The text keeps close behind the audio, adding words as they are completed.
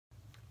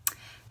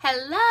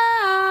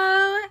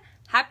Hello!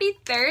 Happy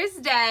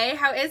Thursday.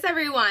 How is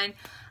everyone?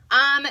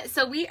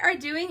 So we are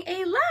doing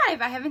a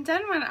live. I haven't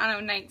done one on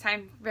a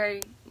nighttime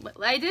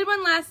I did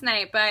one last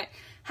night, but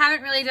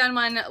haven't really done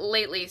one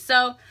lately.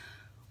 So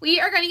we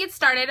are going to get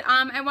started.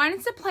 I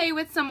wanted to play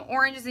with some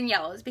oranges and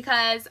yellows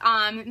because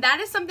that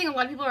is something a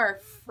lot of people are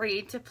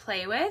afraid to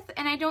play with,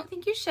 and I don't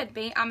think you should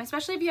be,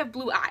 especially if you have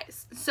blue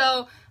eyes.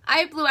 So I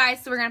have blue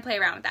eyes, so we're going to play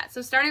around with that.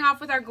 So starting off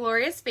with our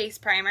Glorious Face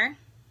Primer.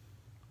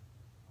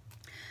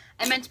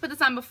 I meant to put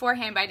this on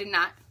beforehand, but I did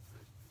not.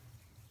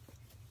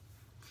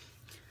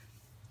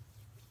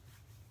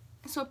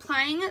 So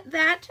applying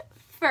that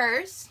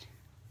first.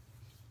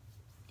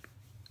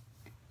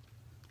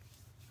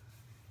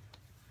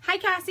 Hi,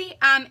 Cassie.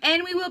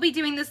 And we will be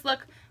doing this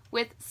look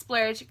with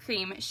Splurge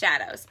Cream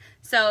Shadows.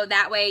 So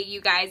that way you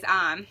guys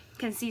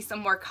can see some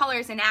more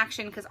colors in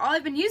action, because all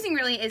I've been using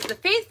really is the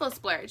Faithful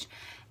Splurge.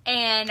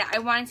 And I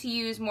wanted to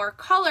use more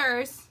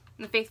colors.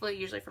 The Faithful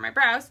usually for my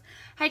brows.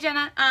 Hi,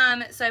 Jenna.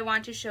 So I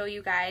want to show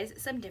you guys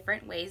some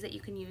different ways that you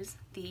can use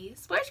the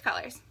Splurge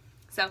colors.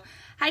 So,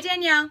 hi,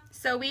 Danielle.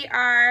 So we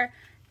are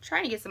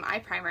trying to get some eye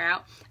primer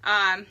out.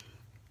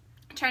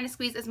 Trying to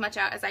squeeze as much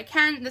out as I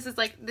can. This is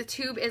like, the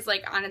tube is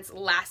like on its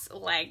last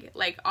leg,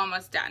 like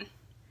almost done.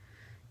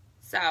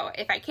 So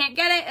if I can't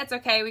get it, it's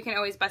okay. We can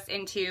always bust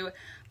into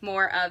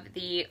more of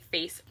the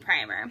face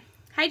primer.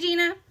 Hi,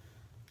 Gina.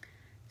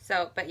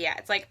 So, but yeah,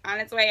 it's like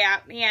on its way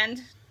out in the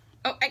end.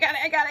 Oh, I got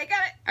it.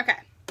 Okay.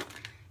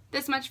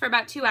 This much for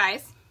about 2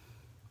 eyes.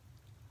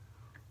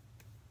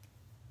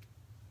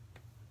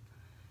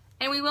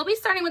 And we will be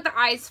starting with the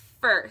eyes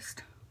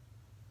first.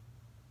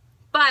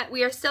 But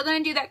we are still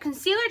going to do that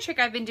concealer trick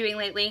I've been doing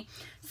lately.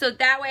 So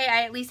that way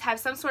I at least have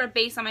some sort of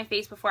base on my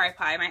face before I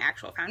apply my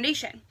actual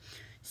foundation.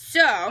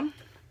 So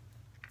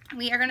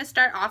we are going to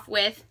start off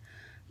with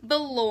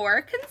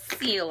Velour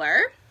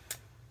Concealer,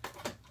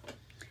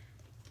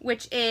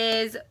 which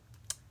is...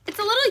 it's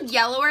a little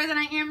yellower than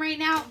I am right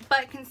now,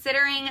 but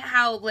considering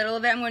how little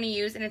of it I'm going to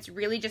use, and it's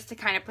really just to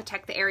kind of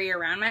protect the area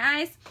around my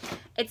eyes,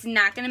 it's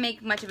not going to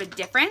make much of a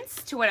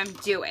difference to what I'm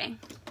doing.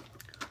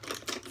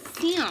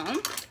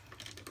 So,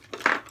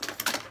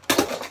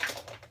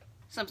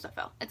 some stuff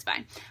fell. It's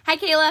fine. Hi,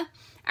 Kayla.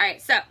 All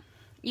right, so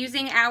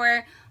using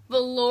our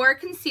Velour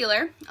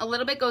Concealer, a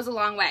little bit goes a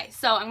long way.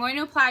 So I'm going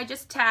to apply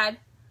just a tad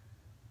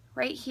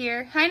right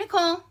here. Hi,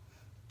 Nicole.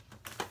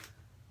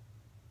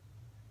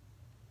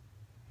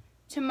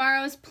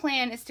 Tomorrow's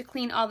plan is to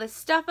clean all this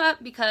stuff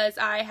up because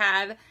I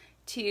have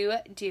to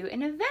do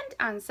an event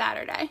on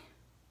Saturday.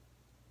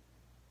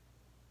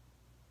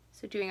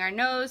 So doing our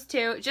nose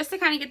too, just to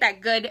kind of get that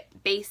good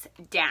base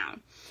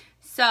down.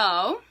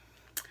 So,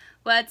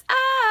 what's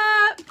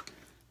up?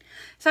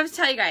 So I have to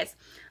tell you guys,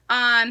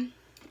 I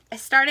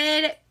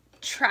started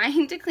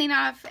trying to clean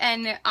off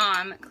and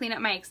clean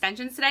up my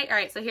extensions today. All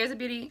right, so here's a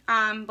beauty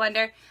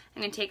blender.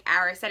 I'm going to take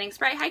our setting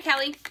spray, hi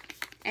Kelly,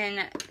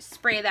 and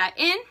spray that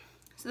in.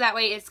 So that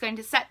way it's going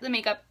to set the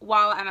makeup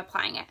while I'm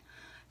applying it.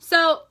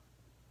 So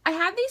I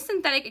have these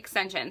synthetic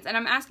extensions, and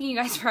I'm asking you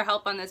guys for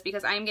help on this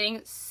because I'm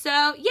getting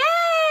so,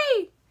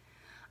 yay!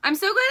 I'm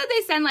so glad that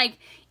they send like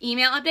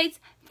email updates.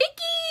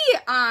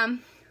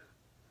 Vicky!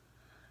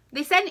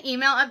 They send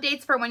email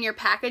updates for when your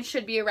package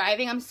should be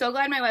arriving. I'm so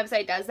glad my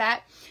website does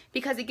that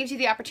because it gives you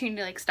the opportunity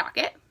to like stock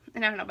it.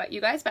 And I don't know about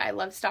you guys, but I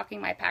love stocking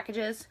my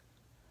packages.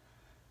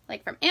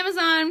 Like from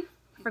Amazon,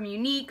 from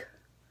Unique,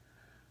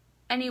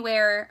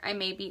 anywhere I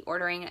may be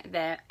ordering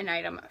an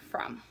item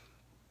from.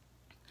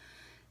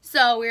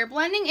 So we're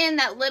blending in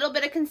that little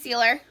bit of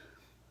concealer.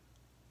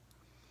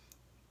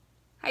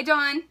 Hi,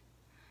 Dawn.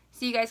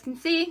 So you guys can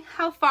see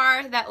how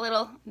far that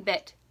little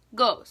bit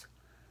goes.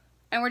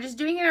 And we're just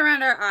doing it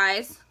around our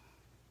eyes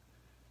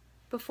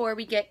before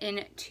we get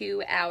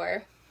into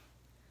our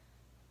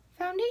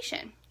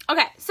foundation.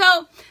 Okay,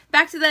 so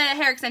back to the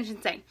hair extensions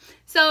thing.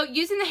 So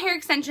using the hair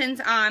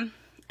extensions, I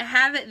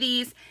have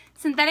these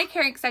synthetic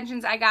hair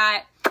extensions I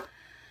got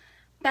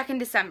back in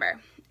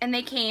December, and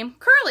they came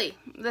curly.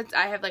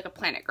 I have like a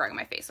planet growing in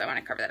my face, so I want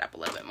to cover that up a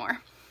little bit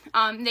more.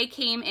 They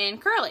came in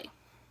curly,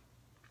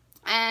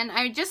 and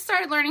I just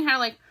started learning how to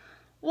like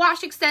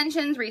wash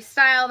extensions,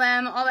 restyle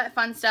them, all that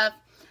fun stuff.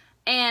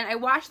 And I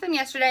washed them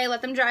yesterday,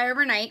 let them dry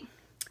overnight,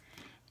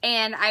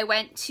 and I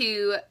went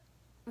to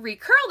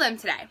recurl them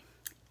today.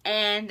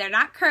 And they're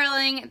not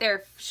curling,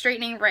 they're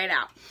straightening right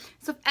out.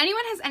 So if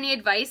anyone has any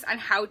advice on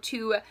how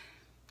to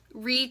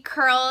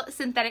recurl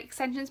synthetic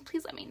extensions,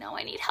 please let me know.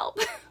 I need help.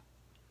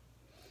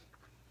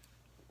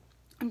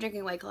 I'm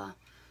drinking White Claw.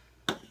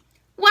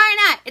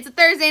 Why not? It's a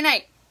Thursday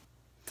night.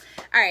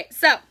 Alright,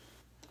 so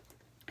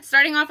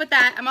starting off with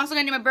that, I'm also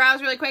going to do my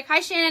brows really quick. Hi,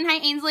 Shannon. Hi,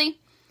 Ainsley.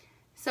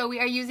 So we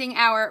are using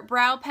our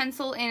brow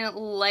pencil in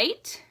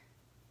light.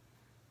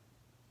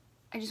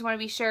 I just want to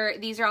be sure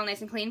these are all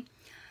nice and clean.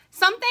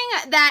 Something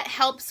that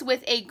helps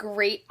with a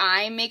great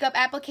eye makeup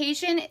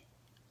application,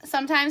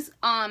 sometimes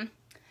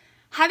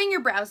having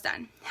your brows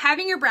done.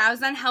 Having your brows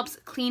done helps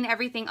clean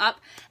everything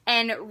up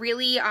and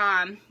really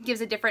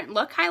gives a different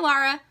look, hi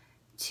Laura,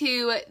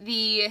 to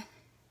the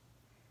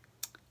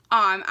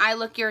eye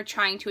look you're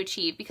trying to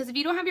achieve. Because if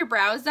you don't have your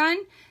brows done,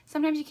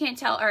 sometimes you can't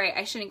tell, all right,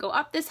 I shouldn't go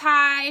up this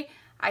high,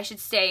 I should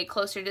stay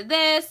closer to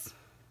this.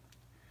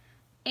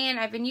 And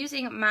I've been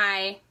using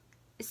my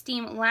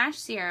Esteem Lash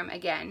Serum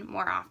again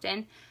more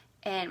often,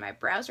 and my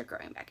brows are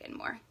growing back in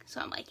more.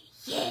 So I'm like,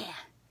 yeah,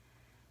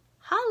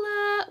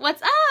 holla,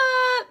 what's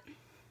up?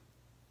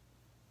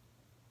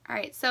 All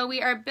right, so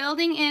we are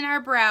building in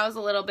our brows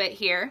a little bit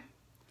here.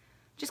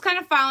 Just kind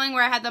of following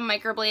where I had them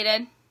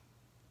microbladed.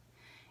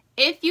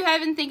 If you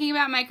have been thinking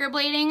about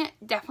microblading,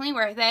 definitely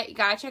worth it. You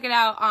gotta check it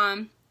out.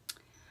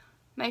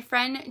 My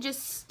friend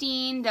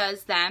Justine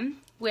does them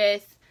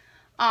with,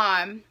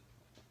 oh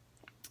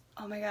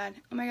my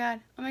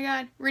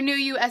god, Renew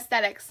You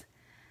Aesthetics.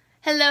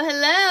 Hello,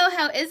 hello,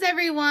 how is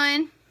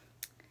everyone?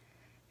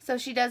 So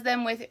she does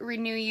them with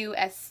Renew You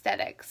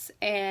Aesthetics,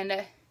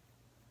 and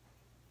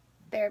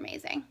they're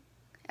amazing.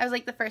 I was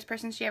like the first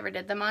person she ever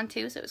did them on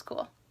too, so it was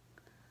cool.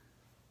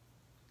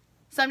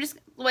 So I'm just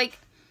like,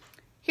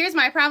 here's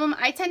my problem.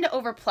 I tend to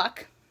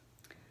overpluck.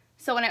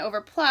 So when I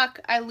overpluck,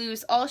 I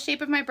lose all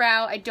shape of my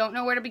brow. I don't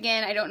know where to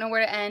begin. I don't know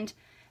where to end.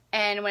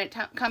 And when it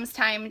comes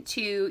time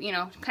to, you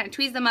know, kind of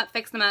tweeze them up,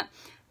 fix them up,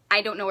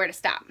 I don't know where to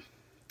stop.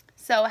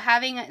 So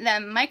having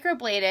them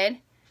microbladed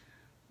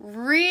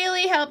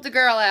really helped the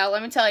girl out,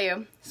 let me tell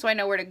you, so I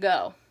know where to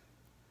go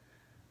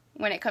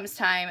when it comes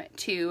time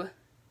to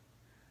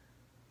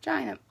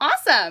drawing them.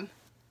 Awesome!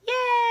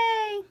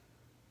 Yay!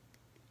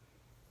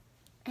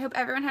 I hope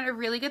everyone had a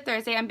really good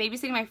Thursday. I'm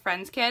babysitting my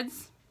friend's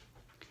kids,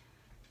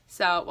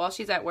 so while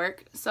she's at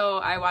work, so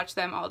I watched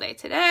them all day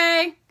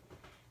today.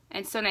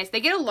 And it's so nice.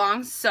 They get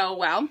along so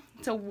well.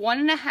 It's a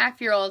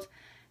 1.5-year-old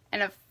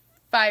and a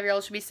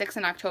 5-year-old, should be 6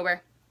 in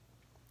October.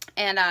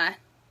 And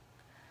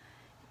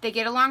they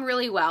get along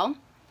really well.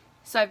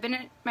 So I've been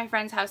at my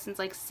friend's house since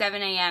like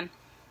 7 a.m.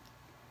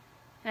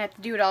 And I have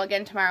to do it all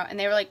again tomorrow. And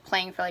they were like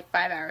playing for like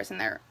 5 hours and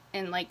they're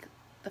in like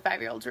the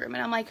 5-year-old's room.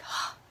 And I'm like,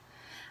 oh.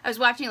 I was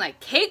watching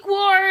like Cake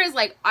Wars.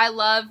 Like, I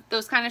love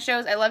those kind of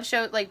shows. I love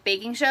shows like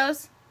baking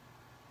shows.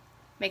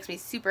 Makes me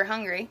super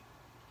hungry.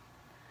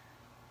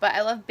 But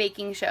I love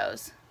baking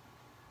shows.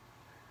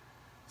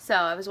 So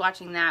I was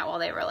watching that while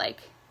they were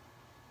like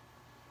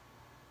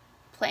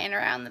playing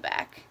around the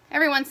back.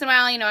 Every once in a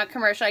while, you know, at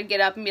commercial, I'd get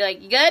up and be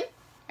like, you good?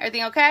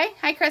 Everything okay?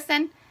 Hi,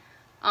 Kristen.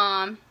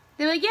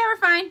 They're like, yeah, we're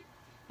fine.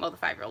 Well, the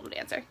 5-year-old would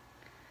answer.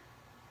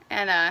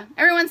 And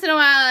every once in a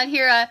while, I'd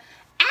hear a,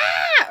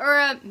 ah, or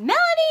a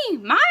Melanie,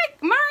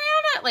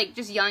 Mariana, like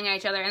just yelling at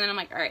each other. And then I'm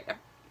like, all right,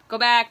 go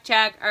back,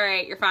 check. All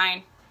right, you're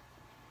fine.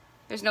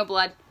 There's no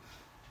blood.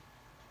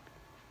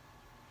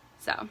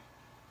 So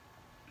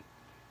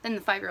then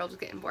the 5-year-old was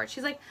getting bored.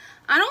 She's like,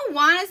 I don't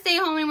want to stay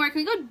home anymore.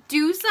 Can we go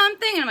do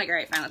something? And I'm like, all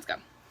right, fine, let's go.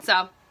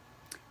 So,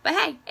 but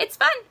hey, it's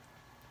fun.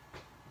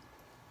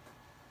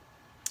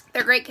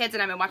 They're great kids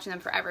and I've been watching them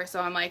forever.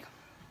 So I'm like,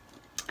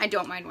 I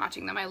don't mind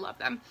watching them. I love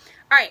them.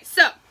 All right,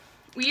 so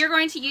we are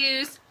going to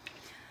use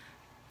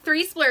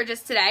 3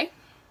 splurges today.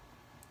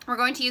 We're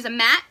going to use a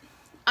matte,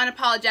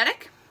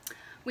 Unapologetic.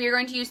 We are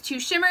going to use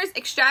 2 shimmers,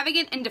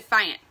 Extravagant and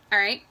Defiant. All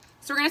right.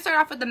 So we're going to start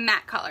off with the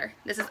matte color.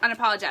 This is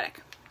Unapologetic.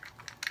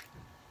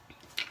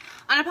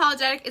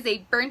 Unapologetic is a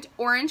burnt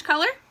orange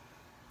color.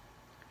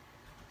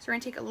 So we're going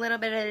to take a little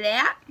bit of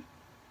that.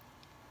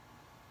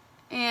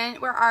 And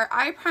where our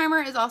eye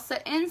primer is all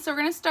set in, so we're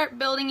going to start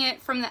building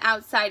it from the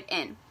outside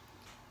in.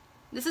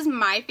 This is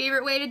my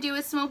favorite way to do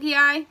a smoky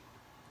eye.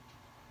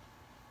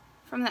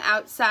 From the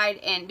outside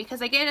in.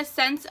 Because I get a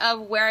sense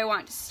of where I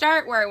want it to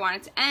start, where I want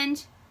it to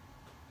end.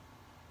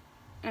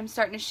 And I'm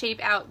starting to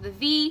shape out the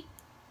V.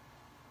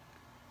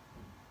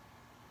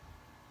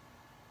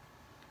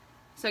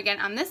 So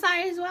again, on this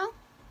eye as well.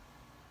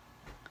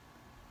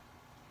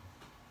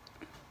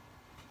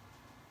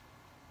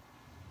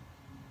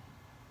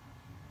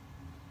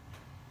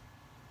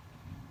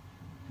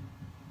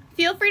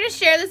 Feel free to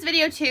share this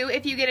video too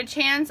if you get a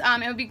chance.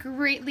 It would be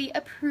greatly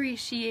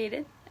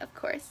appreciated, of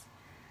course.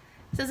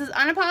 So this is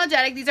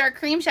Unapologetic. These are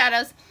cream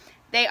shadows.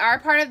 They are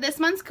part of this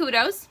month's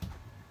Kudos,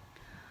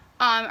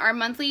 our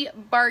monthly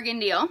bargain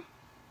deal.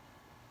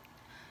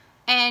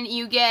 And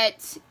you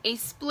get a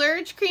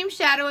Splurge cream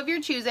shadow of your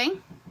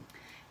choosing,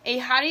 a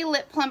Hottie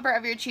lip plumper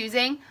of your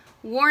choosing.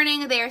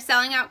 Warning, they are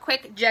selling out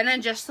quick. Jenna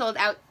just sold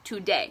out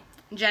today.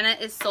 Jenna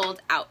is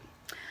sold out.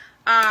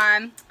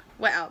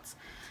 What else?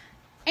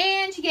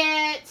 And you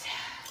get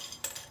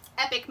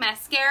Epic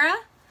Mascara,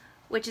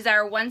 which is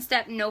our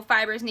one-step, no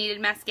fibers needed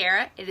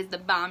mascara. It is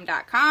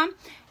thebomb.com.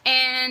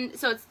 And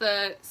so it's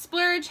the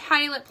Splurge,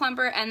 Hottie lip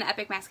plumper, and the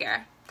Epic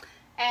Mascara.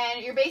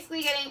 And you're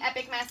basically getting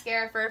Epic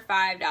Mascara for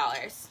 $5.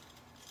 $5.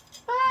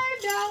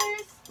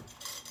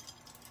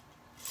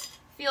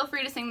 Feel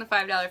free to sing the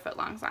 $5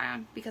 footlong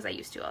song because I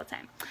used to all the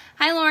time.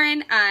 Hi,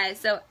 Lauren.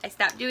 So I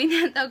stopped doing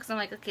that though because I'm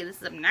like, okay, this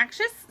is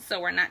obnoxious, so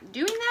we're not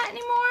doing that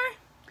anymore.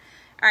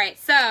 All right,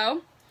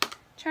 so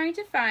trying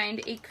to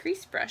find a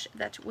crease brush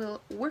that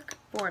will work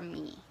for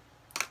me.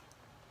 All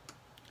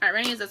right, we're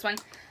gonna use this one.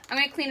 I'm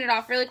gonna clean it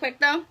off really quick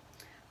though.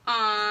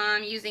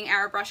 Using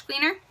our brush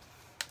cleaner.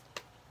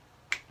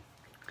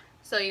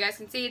 So you guys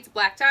can see it's a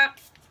black top.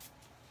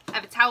 I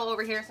have a towel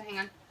over here, so hang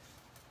on.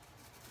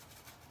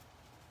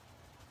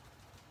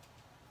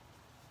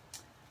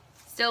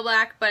 Still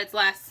black, but it's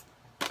less.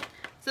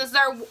 So this is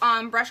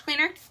our brush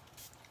cleaner.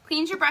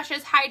 Cleans your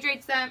brushes,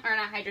 hydrates them, or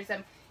not hydrates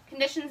them,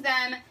 conditions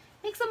them,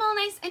 makes them all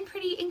nice and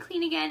pretty and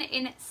clean again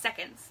in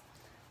seconds.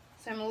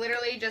 So I'm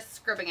literally just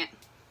scrubbing it.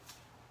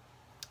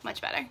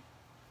 Much better.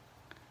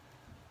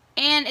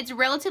 And it's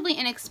relatively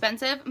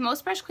inexpensive.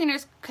 Most brush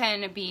cleaners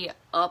can be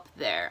up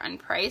there on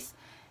price.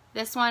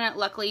 This one,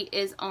 luckily,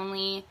 is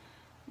only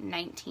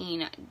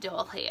 $19.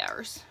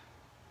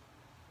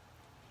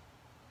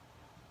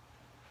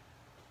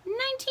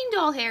 19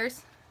 doll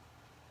hairs.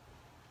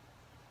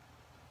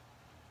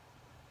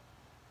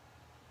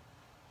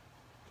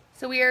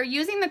 So we are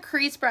using the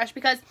crease brush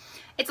because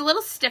it's a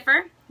little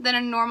stiffer than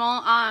a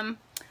normal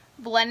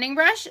blending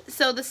brush.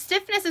 So the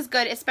stiffness is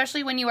good,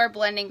 especially when you are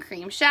blending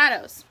cream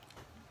shadows.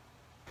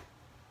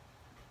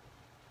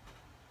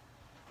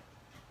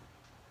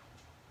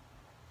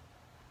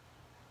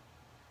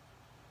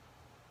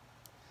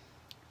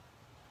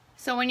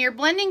 So when you're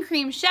blending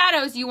cream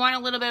shadows, you want a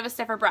little bit of a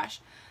stiffer brush.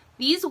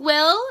 These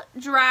will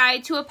dry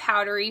to a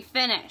powdery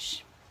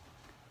finish.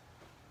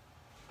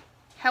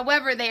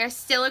 However, they are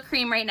still a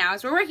cream right now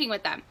as we're working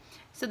with them.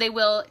 So they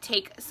will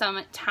take some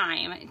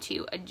time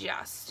to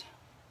adjust.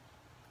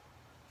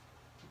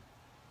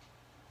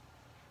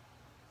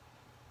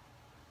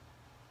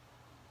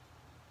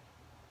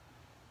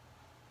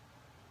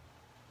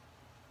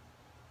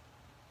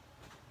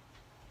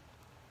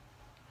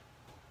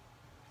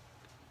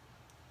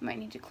 Might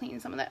need to clean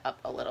some of that up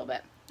a little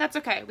bit. That's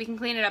okay. We can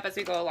clean it up as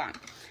we go along.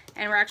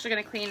 And we're actually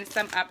going to clean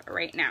some up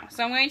right now.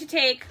 So I'm going to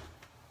take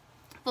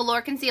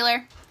Velour concealer.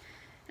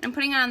 And I'm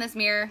putting it on this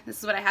mirror. This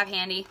is what I have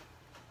handy.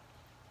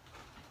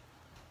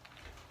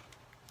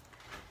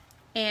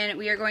 And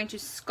we are going to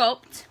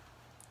sculpt.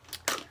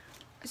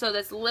 So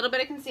this little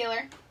bit of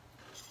concealer.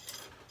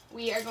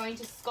 We are going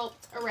to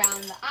sculpt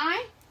around the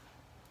eye.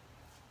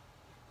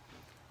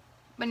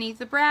 Beneath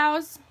the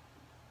brows.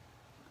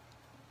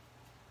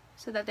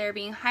 So that they're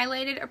being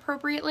highlighted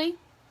appropriately.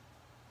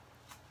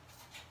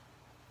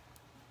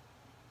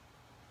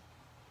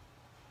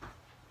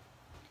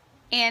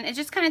 And it's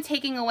just kind of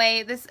taking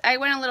away this. I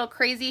went a little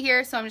crazy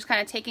here, so I'm just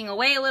kind of taking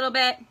away a little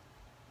bit.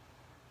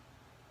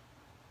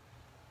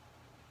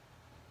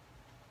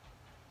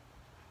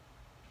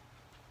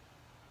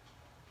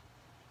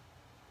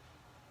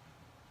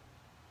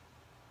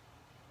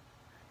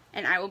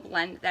 And I will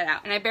blend that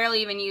out. And I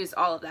barely even used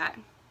all of that.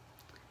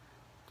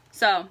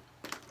 So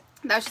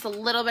that's just a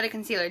little bit of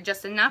concealer,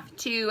 just enough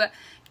to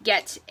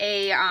get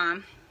a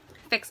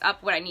fix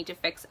up what I need to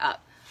fix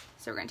up.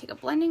 So we're going to take a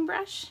blending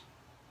brush.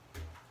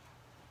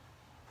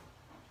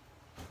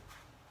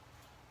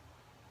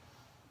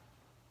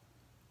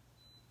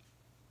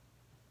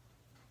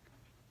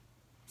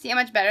 See how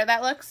much better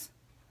that looks?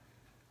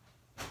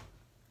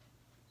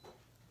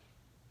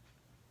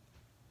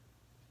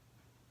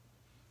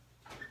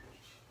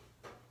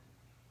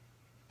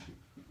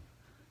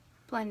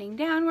 Blending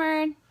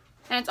downward.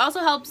 And it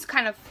also helps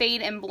kind of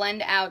fade and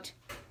blend out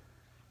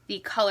the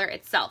color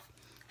itself.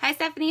 Hi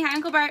Stephanie, hi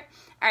Uncle Bart.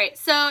 Alright,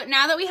 so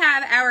now that we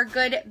have our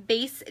good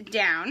base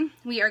down,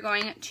 we are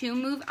going to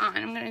move on.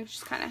 I'm going to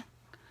just kind of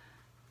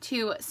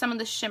to some of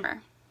the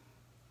shimmer.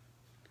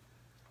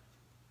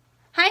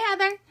 Hi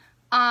Heather.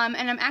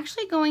 And I'm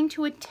actually going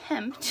to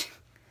attempt,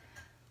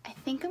 I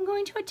think I'm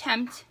going to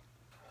attempt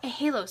a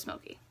Halo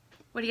Smokey.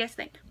 What do you guys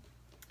think?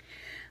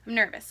 I'm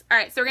nervous.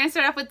 Alright, so we're going to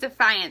start off with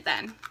Defiant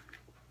then.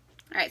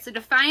 Alright, so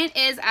Defiant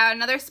is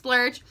another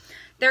splurge.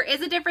 There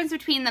is a difference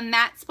between the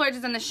matte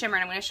splurges and the shimmer,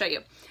 and I'm going to show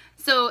you.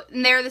 So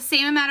they're the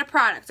same amount of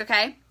product,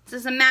 okay? So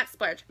this is a matte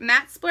splurge.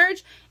 Matte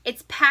splurge,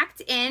 it's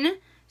packed in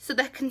so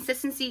the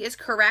consistency is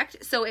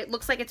correct, so it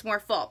looks like it's more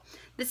full.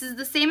 This is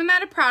the same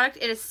amount of product.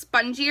 It is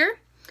spongier,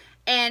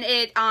 and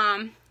it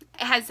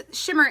has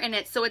shimmer in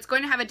it, so it's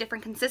going to have a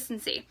different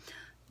consistency.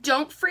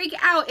 Don't freak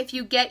out if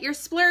you get your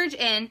splurge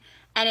in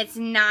and it's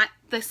not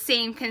the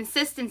same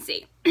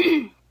consistency.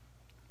 There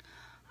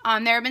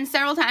have been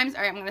several times,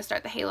 all right, I'm going to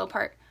start the halo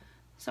part.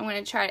 So I'm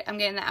going to try, I'm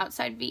getting the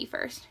outside V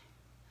first.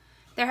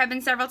 There have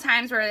been several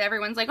times where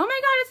everyone's like, oh my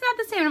god, it's not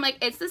the same. And I'm like,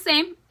 it's the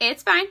same.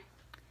 It's fine.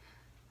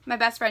 My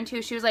best friend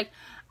too, she was like,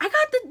 I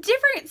got the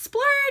different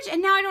splurge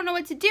and now I don't know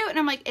what to do. And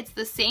I'm like, it's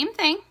the same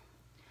thing.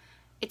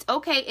 It's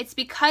okay. It's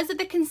because of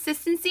the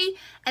consistency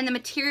and the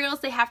materials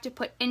they have to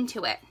put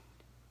into it.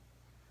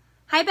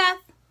 Hi, Beth.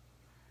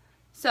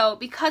 So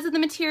because of the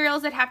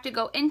materials that have to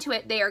go into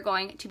it, they are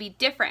going to be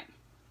different.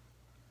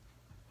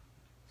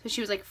 So she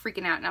was like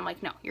freaking out and I'm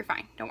like, no, you're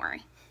fine. Don't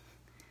worry.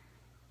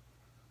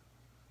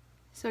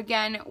 So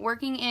again,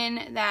 working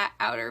in that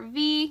outer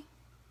V,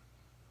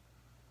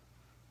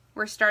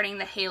 we're starting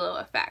the halo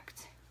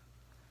effect.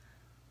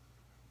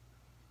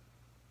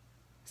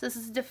 So this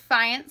is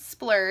Defiant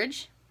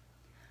Splurge.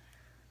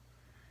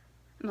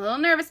 I'm a little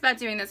nervous about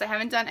doing this. I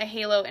haven't done a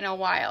halo in a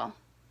while.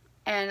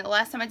 And the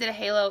last time I did a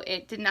halo,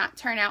 it did not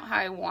turn out how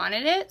I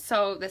wanted it.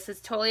 So this is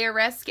totally a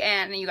risk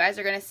and you guys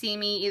are going to see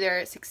me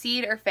either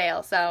succeed or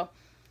fail. So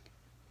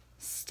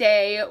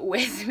stay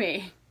with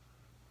me.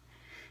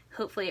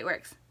 Hopefully it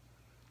works.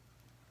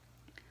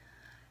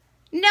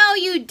 No,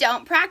 you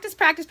don't. Practice,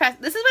 practice,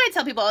 practice. This is what I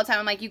tell people all the time.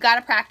 I'm like, you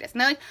gotta practice.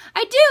 And they're like,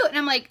 I do. And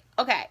I'm like,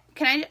 okay,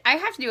 I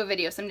have to do a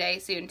video someday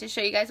soon to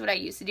show you guys what I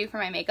used to do for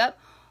my makeup.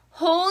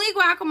 Holy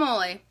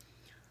guacamole.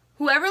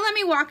 Whoever let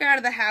me walk out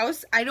of the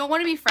house, I don't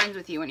want to be friends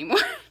with you anymore.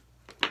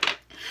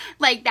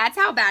 Like, that's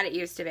how bad it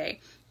used to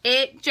be.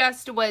 It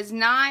just was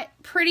not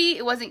pretty.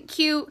 It wasn't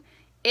cute.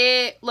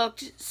 It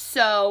looked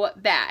so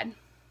bad.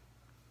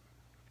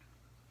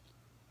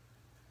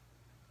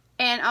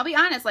 And I'll be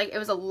honest, like, it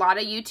was a lot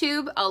of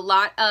YouTube, a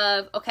lot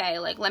of, okay,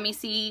 like, let me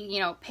see, you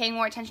know, paying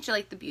more attention to,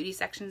 like, the beauty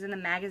sections in the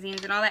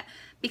magazines and all that,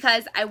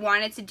 because I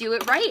wanted to do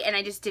it right, and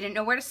I just didn't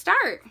know where to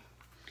start.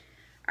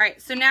 All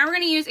right, so now we're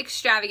going to use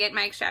Extravagant.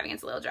 My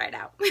Extravagant's a little dried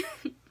out.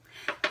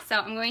 So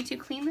I'm going to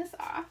clean this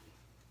off.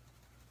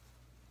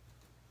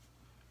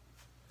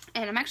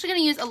 And I'm actually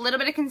going to use a little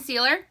bit of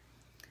concealer.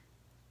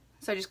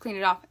 So I just clean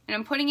it off. And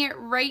I'm putting it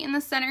right in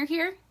the center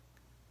here.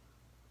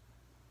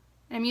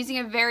 And I'm using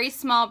a very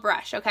small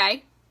brush,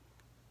 okay?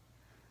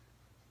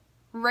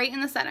 Right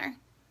in the center.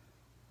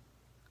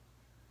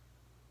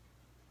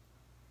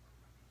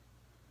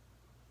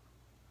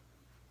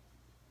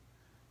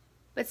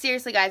 But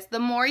seriously, guys, the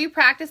more you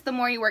practice, the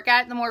more you work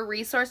at it, the more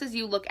resources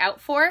you look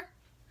out for,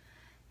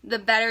 the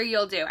better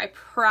you'll do. I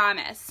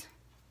promise.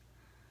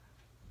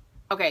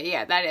 Okay,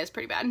 yeah, that is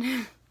pretty bad.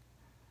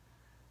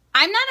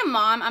 I'm not a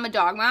mom. I'm a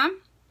dog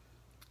mom.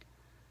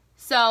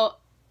 So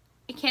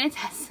I can't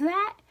attest to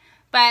that.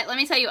 But let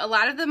me tell you, a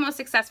lot of the most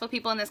successful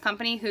people in this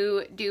company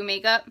who do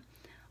makeup,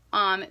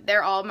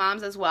 they're all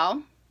moms as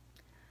well.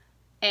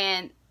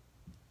 And,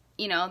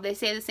 you know, they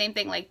say the same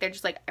thing. Like, they're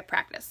just like, I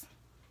practice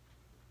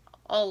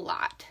a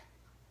lot.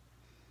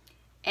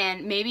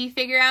 And maybe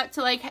figure out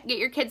to, like, get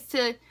your kids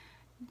to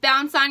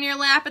bounce on your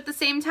lap at the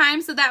same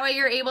time, so that way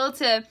you're able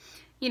to,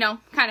 you know,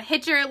 kind of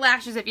hit your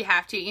lashes if you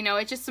have to. You know,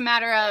 it's just a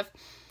matter of,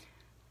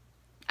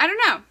 I don't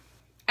know.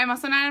 I'm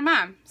also not a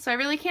mom, so I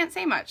really can't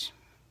say much.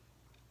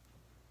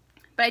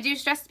 But I do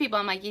stress to people,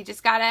 I'm like, you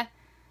just gotta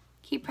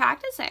keep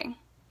practicing.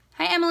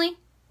 Hi, Emily.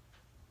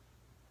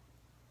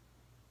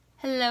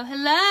 Hello,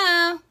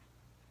 hello.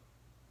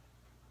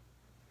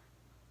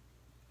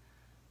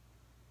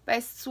 But I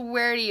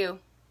swear to you,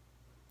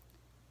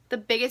 the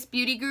biggest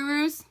beauty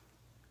gurus,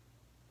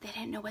 they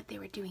didn't know what they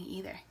were doing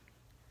either.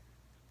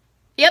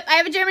 Yep, I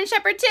have a German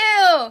Shepherd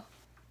too.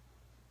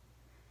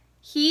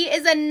 He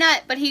is a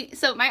nut, but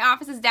so my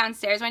office is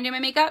downstairs when I do my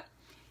makeup.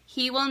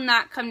 He will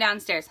not come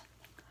downstairs.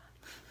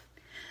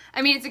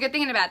 I mean, it's a good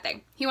thing and a bad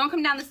thing. He won't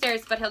come down the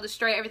stairs, but he'll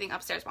destroy everything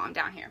upstairs while I'm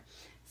down here.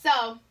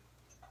 So,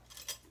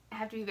 I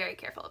have to be very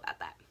careful about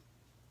that.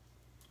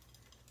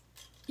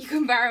 You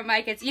can borrow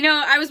my kids. You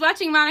know, I was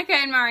watching Monica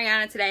and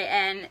Mariana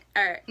today,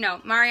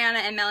 Mariana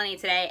and Melanie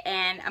today,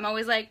 and I'm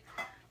always like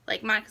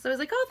Monica's always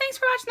like, oh, thanks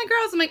for watching the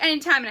girls. I'm like,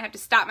 anytime, and I have to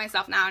stop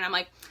myself now, and I'm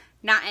like,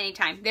 not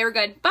anytime. They were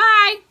good.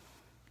 Bye!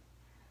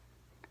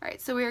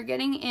 Alright, so we're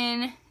getting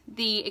in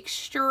the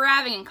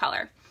Extravagant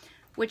color,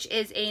 which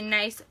is a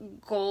nice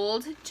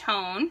gold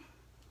tone.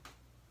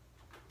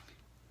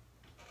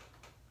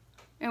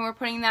 And we're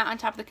putting that on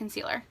top of the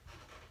concealer.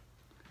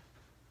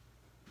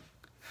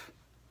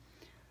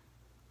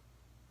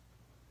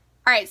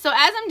 Alright, so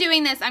as I'm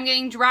doing this, I'm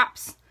getting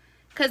drops,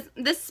 because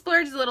this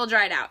Splurge is a little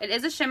dried out. It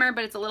is a shimmer,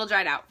 but it's a little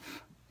dried out.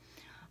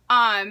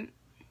 And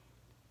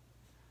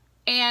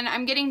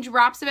I'm getting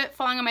drops of it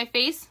falling on my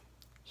face.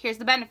 Here's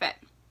the benefit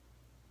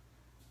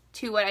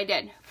to what I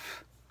did.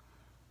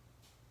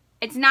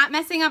 It's not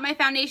messing up my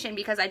foundation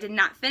because I did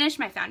not finish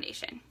my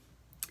foundation.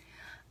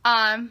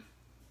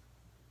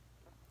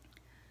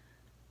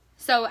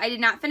 So I did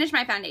not finish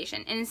my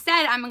foundation. And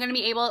instead, I'm going to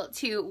be able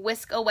to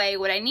whisk away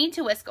what I need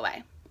to whisk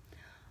away.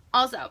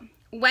 Also,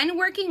 when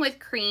working with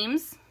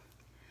creams,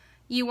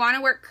 you want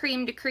to work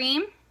cream to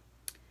cream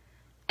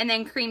and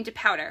then cream to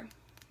powder.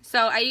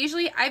 So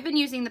I've been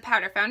using the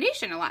powder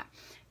foundation a lot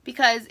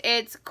because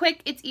it's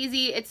quick, it's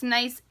easy, it's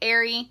nice,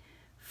 airy,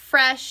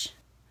 fresh,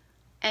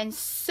 and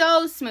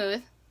so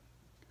smooth.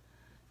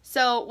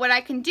 So what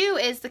I can do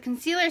is the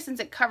concealer, since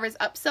it covers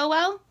up so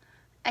well,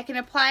 I can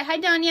apply, hi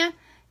Danya,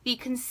 the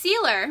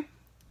concealer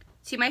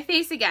to my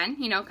face again,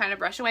 you know, kind of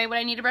brush away what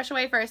I need to brush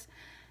away first,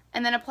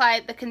 and then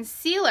apply the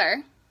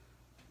concealer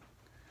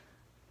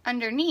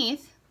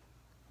underneath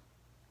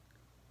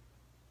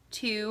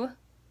to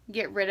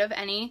get rid of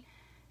any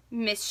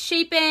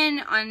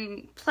misshapen,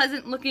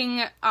 unpleasant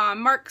looking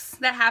marks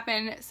that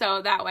happen,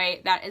 so that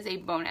way that is a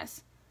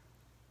bonus.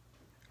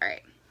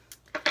 Alright.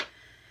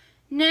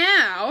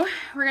 Now,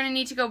 we're going to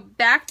need to go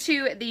back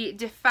to the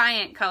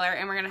Defiant color,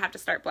 and we're going to have to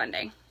start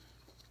blending.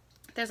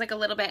 There's like a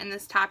little bit in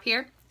this top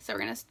here, so we're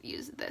going to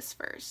use this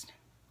first.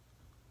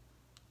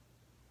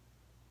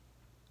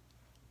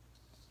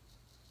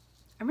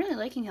 I'm really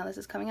liking how this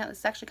is coming out. This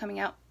is actually coming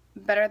out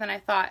better than I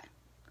thought.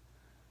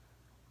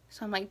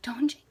 So I'm like,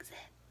 don't jinx it.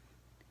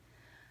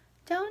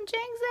 Don't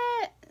jinx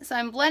it. So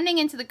I'm blending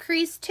into the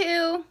crease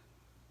too.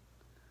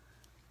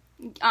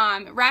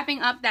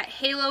 Wrapping up that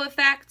halo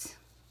effect.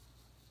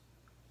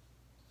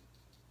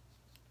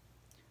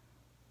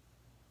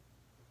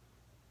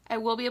 I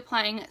will be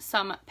applying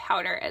some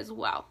powder as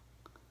well.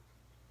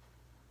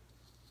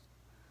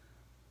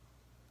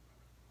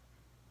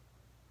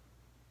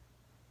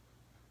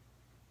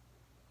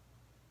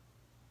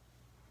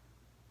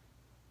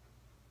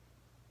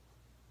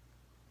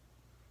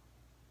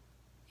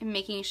 And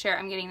making sure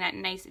I'm getting that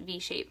nice V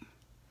shape,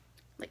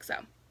 like so.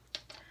 All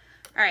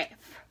right,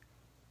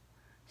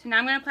 so now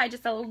I'm going to apply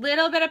just a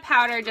little bit of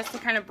powder just to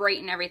kind of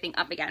brighten everything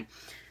up again.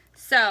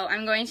 So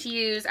I'm going to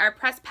use our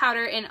pressed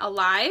powder in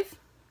Alive.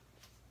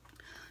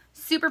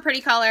 Super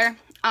pretty color.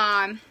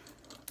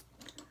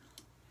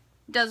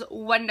 Does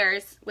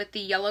wonders with the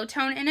yellow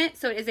tone in it.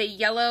 So it is a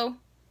yellow,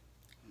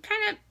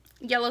 kind of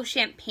yellow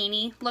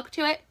champagne-y look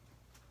to it.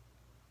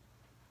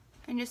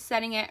 And just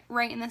setting it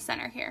right in the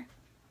center here.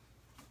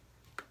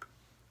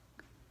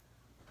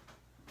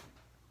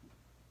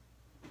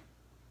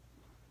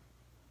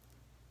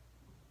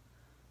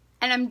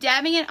 And I'm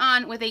dabbing it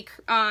on with a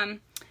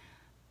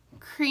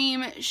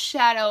cream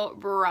shadow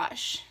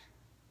brush.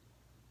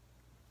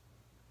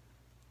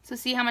 So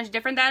see how much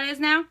different that is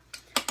now?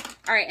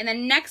 All right, and the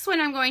next one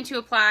I'm going to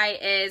apply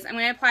is, I'm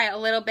going to apply a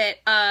little bit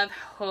of,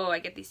 oh, I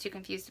get these two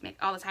confused to make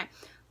all the time.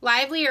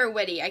 Lively or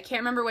Witty, I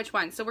can't remember which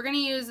one. So we're going to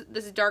use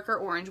this darker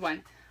orange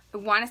one. I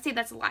want to say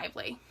that's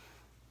Lively.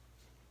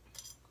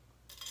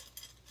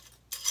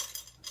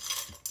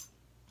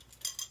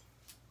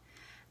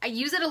 I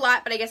use it a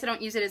lot, but I guess I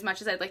don't use it as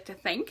much as I'd like to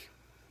think.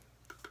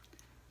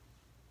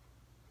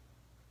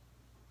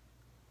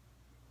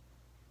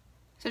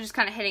 So just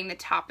kind of hitting the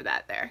top of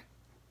that there.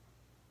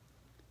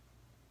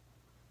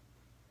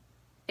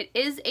 It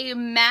is a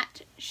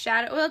matte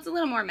shadow. Well, it's a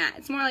little more matte.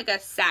 It's more like a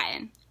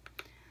satin.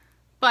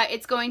 But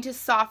it's going to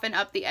soften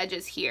up the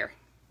edges here.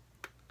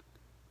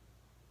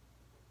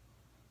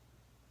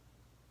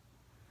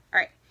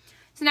 Alright.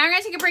 So now we're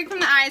going to take a break from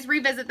the eyes,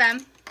 revisit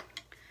them.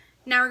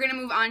 Now we're going to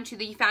move on to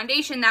the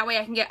foundation. That way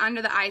I can get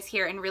under the eyes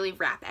here and really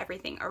wrap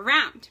everything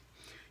around.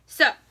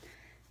 So,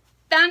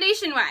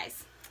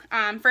 foundation-wise,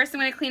 first I'm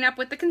going to clean up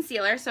with the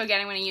concealer. So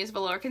again, I'm going to use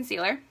Velour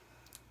concealer.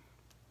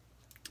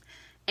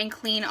 And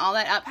clean all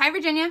that up. Hi,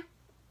 Virginia.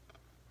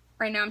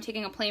 Right now I'm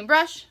taking a plain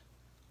brush.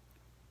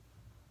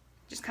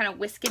 Just kind of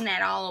whisking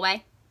that all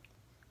away.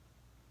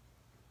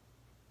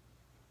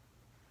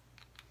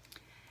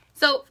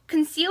 So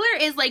concealer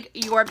is like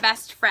your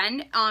best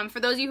friend. For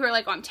those of you who are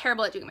like, oh, I'm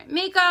terrible at doing my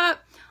makeup,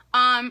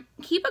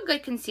 keep a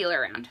good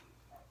concealer around.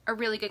 A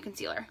really good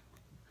concealer.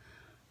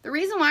 The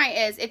reason why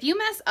is if you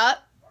mess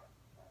up,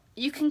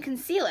 you can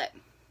conceal it.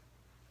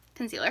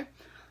 Concealer.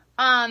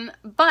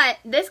 But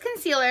this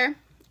concealer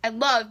I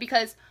love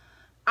because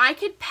I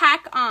could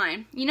pack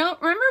on, you know,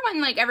 remember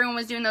when like everyone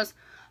was doing those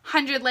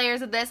 100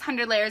 layers of this,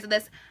 100 layers of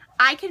this?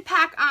 I could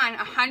pack on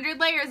 100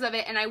 layers of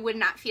it and I would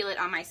not feel it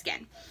on my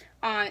skin.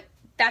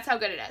 That's how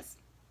good it is.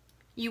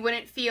 You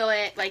wouldn't feel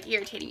it like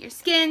irritating your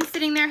skin,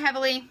 sitting there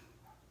heavily.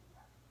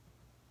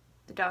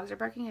 The dogs are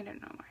barking, I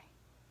don't know why.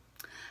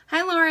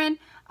 Hi, Lauren.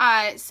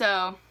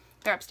 So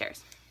they're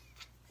upstairs.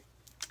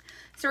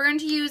 So we're going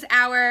to use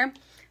our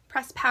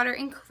pressed powder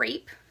in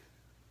Crepe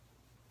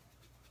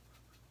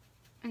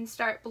and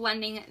start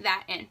blending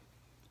that in.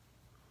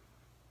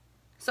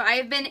 So I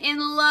have been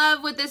in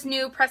love with this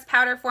new pressed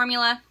powder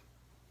formula.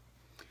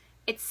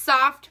 It's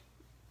soft,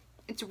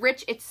 it's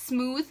rich, it's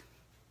smooth.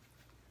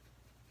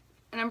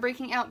 And I'm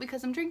breaking out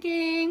because I'm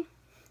drinking.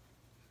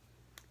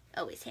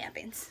 Always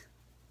happens.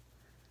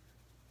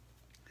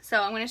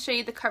 So I'm going to show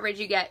you the coverage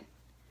you get.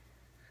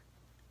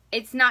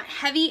 It's not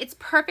heavy, it's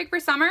perfect for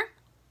summer.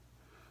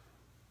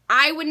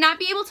 I would not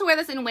be able to wear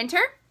this in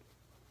winter.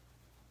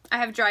 I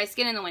have dry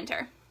skin in the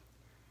winter.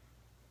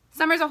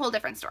 Summer's a whole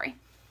different story.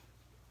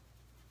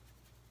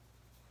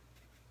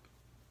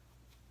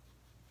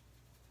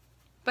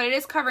 But it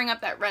is covering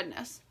up that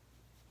redness.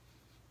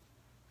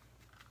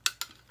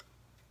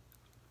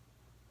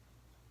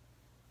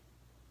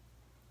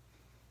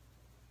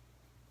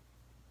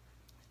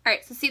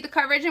 Alright, so see the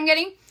coverage I'm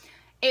getting?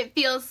 It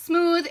feels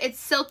smooth, it's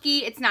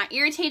silky, it's not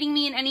irritating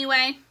me in any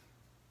way.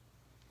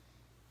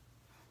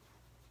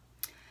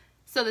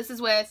 So this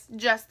is with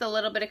just a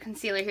little bit of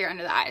concealer here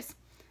under the eyes.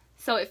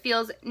 So it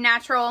feels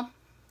natural.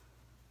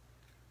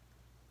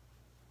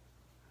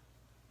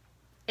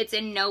 It's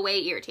in no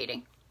way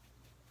irritating.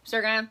 So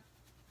we're going to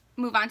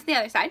move on to the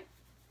other side.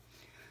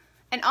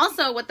 And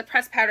also what the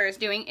pressed powder is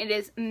doing, it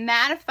is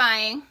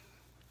mattifying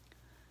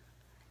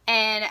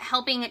and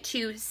helping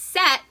to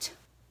set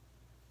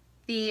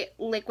the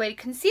liquid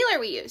concealer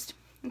we used.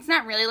 It's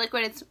not really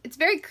liquid, it's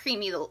very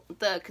creamy,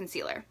 the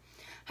concealer.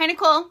 Hi,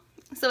 Nicole.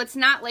 So it's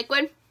not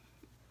liquid,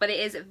 but it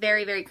is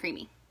very, very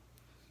creamy.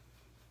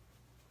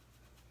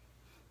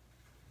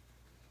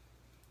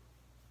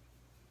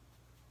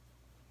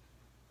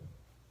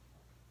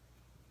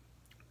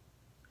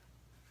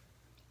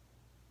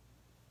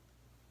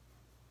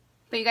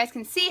 But you guys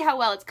can see how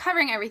well it's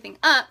covering everything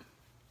up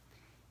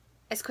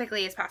as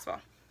quickly as possible.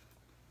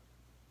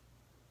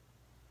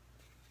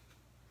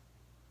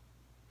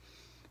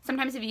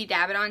 Sometimes if you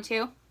dab it on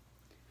too,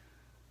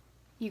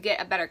 you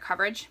get a better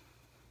coverage.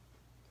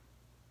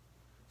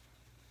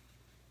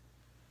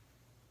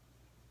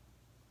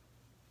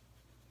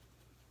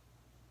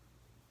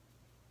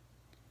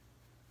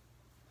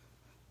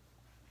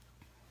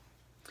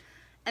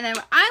 And then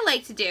what I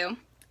like to do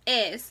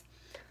is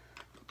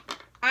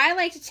I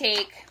like to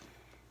take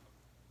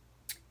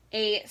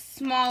a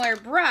smaller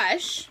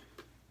brush,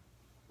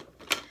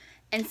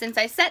 and since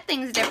I set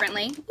things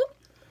differently,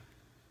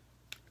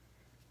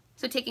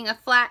 so taking a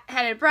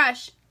flat-headed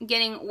brush,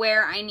 getting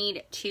where I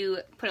need to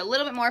put a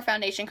little bit more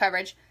foundation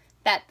coverage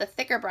that the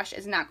thicker brush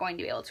is not going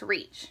to be able to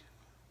reach.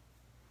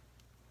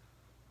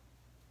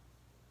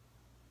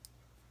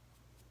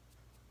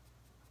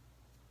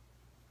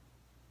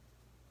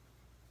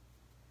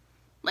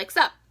 Like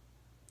so.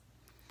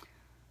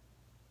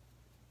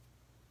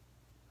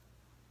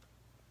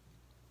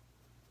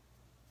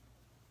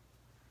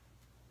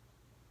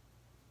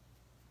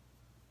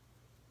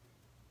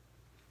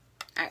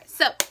 Alright,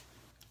 so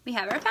we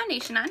have our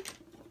foundation on.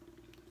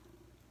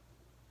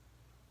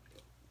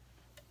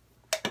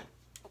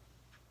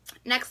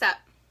 Next up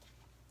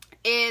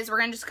is we're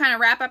going to just kind of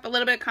wrap up a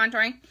little bit of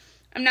contouring.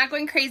 I'm not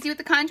going crazy with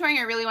the contouring.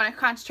 I really want to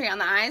concentrate on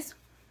the eyes.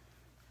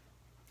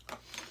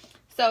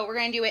 So we're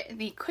going to do it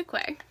the quick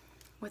way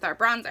with our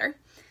bronzer.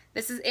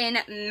 This is in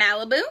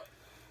Malibu.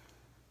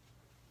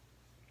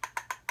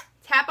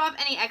 Tap off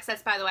any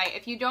excess, by the way.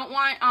 If you don't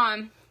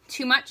want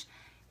too much,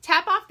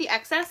 tap off the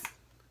excess.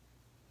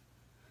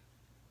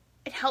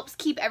 It helps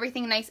keep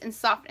everything nice and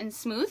soft and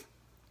smooth.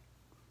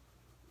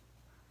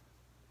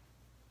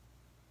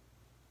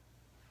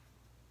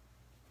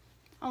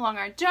 Along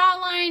our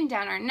jawline,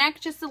 down our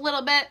neck just a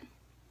little bit.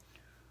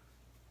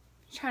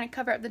 Trying to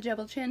cover up the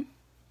double chin.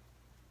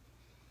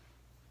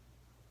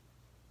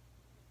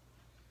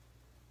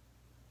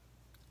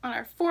 On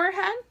our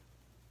forehead.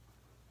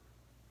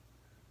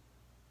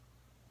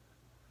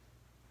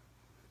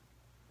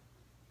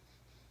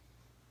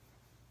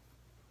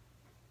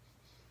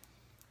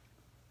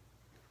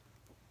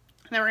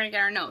 And then we're going to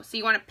get our nose. So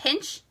you want to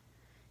pinch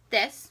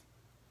this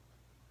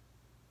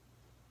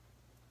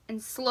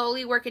and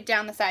slowly work it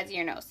down the sides of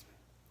your nose.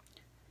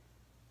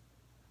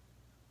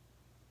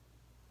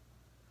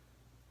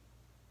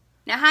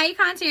 Now how you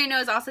contour your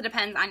nose also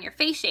depends on your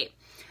face shape.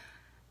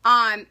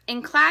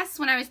 In class,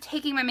 when I was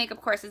taking my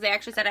makeup courses, they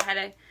actually said I had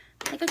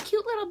a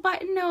cute little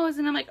button nose,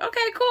 and I'm like, okay,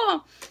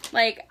 cool.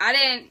 Like,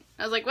 I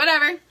was like,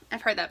 whatever.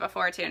 I've heard that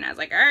before too, and I was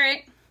like, all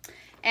right.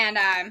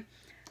 And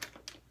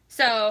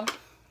so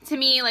to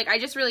me, like, I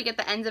just really get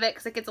the ends of it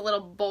because it gets a little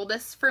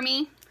bulbous for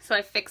me, so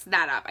I fix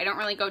that up. I don't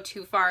really go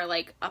too far,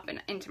 like, up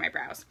and into my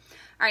brows.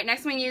 All right,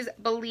 next I'm going to use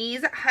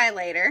Belize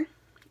highlighter,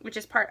 which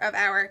is part of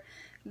our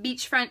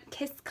Beachfront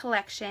Kiss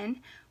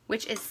collection,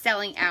 which is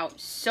selling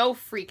out so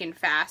freaking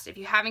fast. If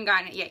you haven't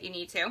gotten it yet, you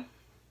need to.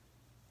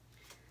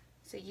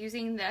 So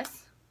using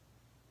this,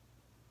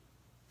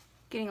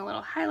 getting a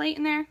little highlight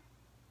in there.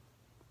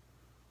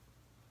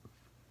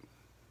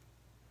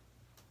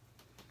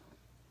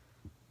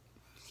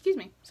 Excuse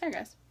me. Sorry,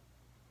 guys.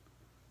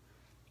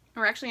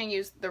 We're actually going to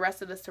use the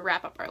rest of this to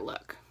wrap up our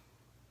look.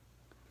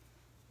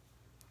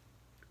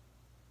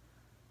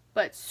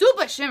 But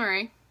super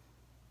shimmery.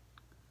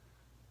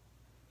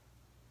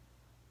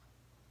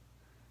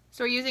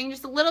 So we're using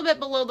just a little bit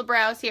below the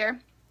brows here.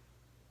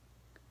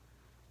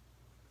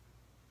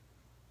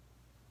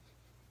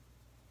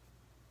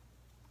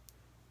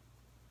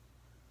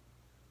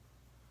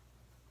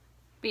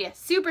 But yeah,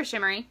 super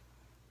shimmery.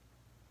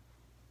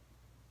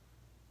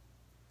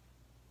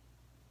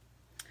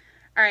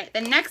 Alright,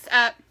 then next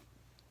up,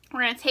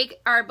 we're going to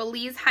take our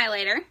Belize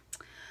highlighter.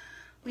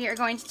 We are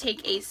going to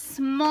take a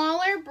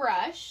smaller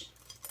brush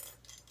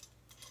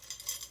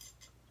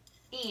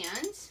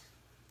and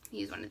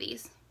use one of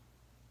these.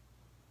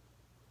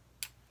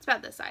 It's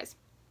about this size.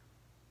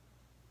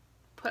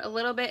 Put a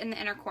little bit in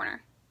the inner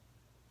corner.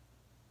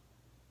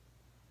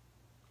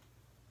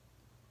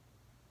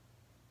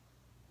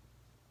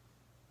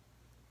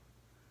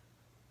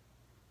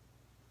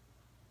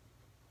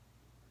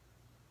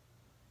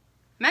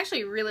 I'm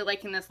actually really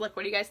liking this look.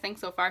 What do you guys think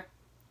so far?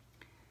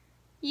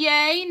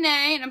 Yay,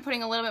 nay. And I'm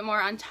putting a little bit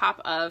more on top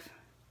of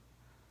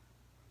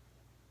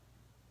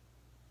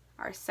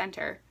our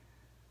center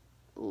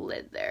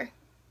lid there.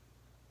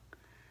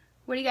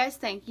 What do you guys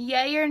think?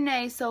 Yay or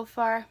nay so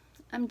far?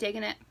 I'm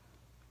digging it.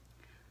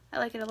 I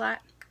like it a lot.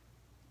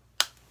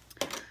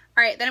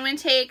 Alright, then I'm going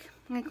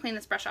to clean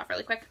this brush off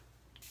really quick.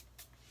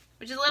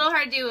 Which is a little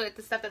hard to do with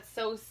the stuff that's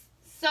so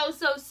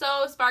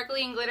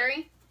sparkly and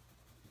glittery.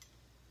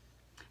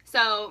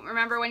 So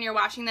remember when you're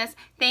washing this,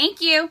 thank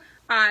you.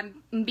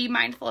 Be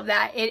mindful of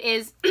that. It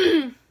is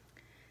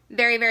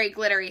very, very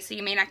glittery, so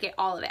you may not get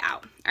all of it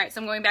out. Alright, so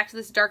I'm going back to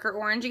this darker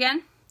orange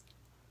again.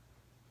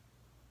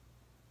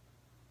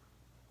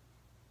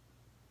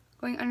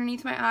 Going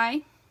underneath my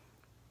eye.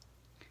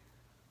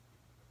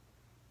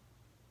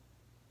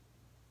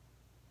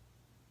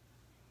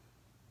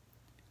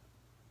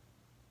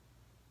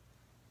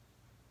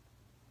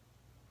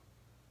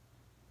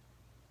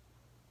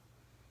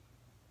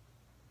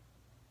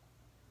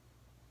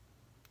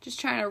 Just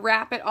trying to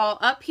wrap it all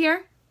up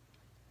here.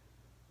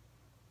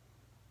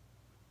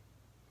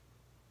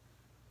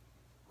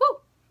 Woo!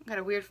 Got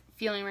a weird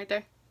feeling right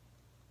there.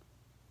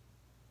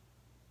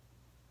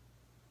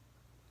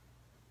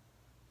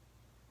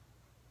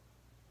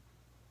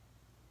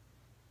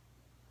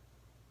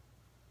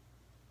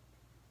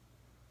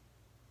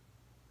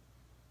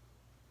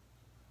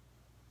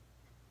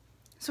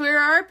 So we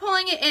are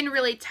pulling it in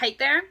really tight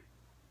there.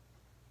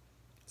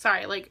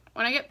 Sorry, like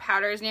when I get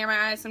powders near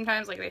my eyes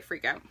sometimes, like they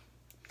freak out.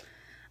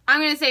 I'm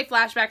going to say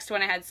flashbacks to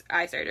when I had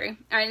eye surgery.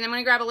 All right, and then I'm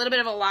going to grab a little bit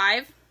of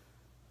Alive.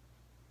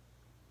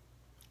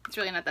 It's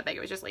really not that big.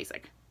 It was just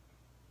LASIK.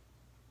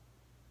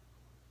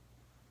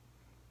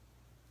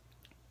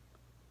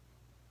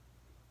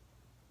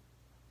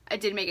 I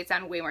did make it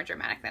sound way more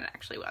dramatic than it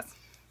actually was.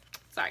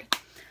 Sorry.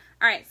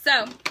 All right,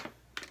 so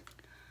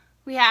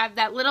we have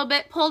that little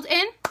bit pulled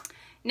in.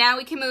 Now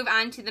we can move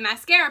on to the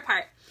mascara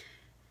part.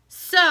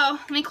 So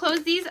let me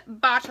close these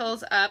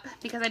bottles up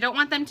because I don't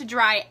want them to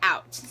dry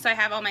out. So I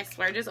have all my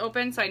Splurges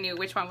open so I knew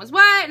which one was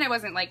what, and I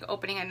wasn't like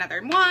opening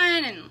another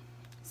one. And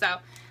so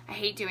I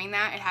hate doing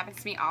that. It happens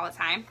to me all the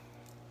time.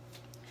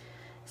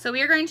 So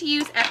we are going to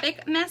use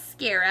Epic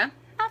Mascara,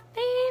 my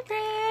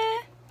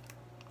favorite,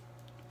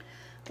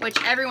 which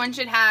everyone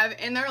should have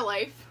in their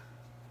life.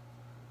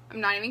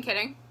 I'm not even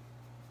kidding.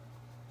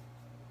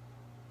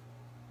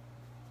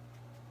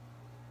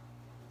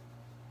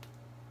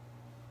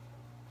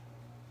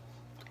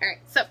 Alright,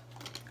 so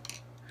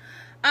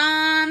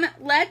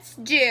let's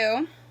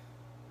do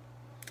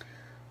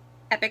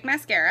Epic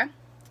Mascara,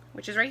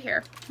 which is right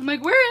here. I'm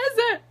like, where is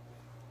it?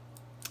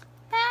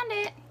 Found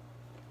it.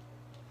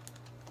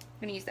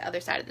 I'm gonna use the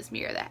other side of this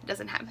mirror that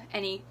doesn't have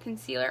any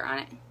concealer on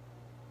it.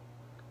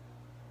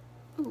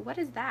 Ooh, what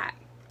is that?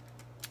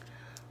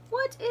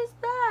 What is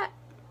that?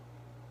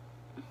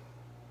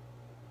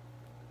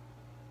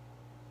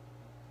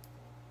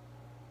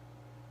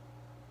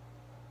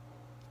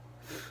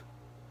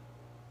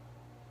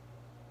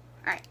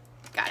 Alright,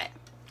 got it.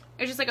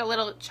 It's just like a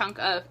little chunk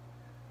of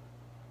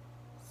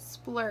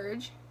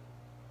Splurge.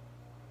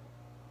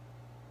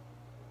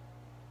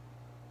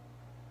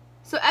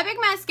 So Epic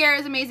Mascara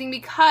is amazing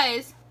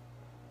because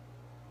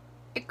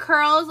it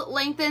curls,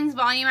 lengthens,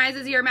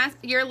 volumizes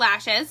your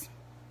lashes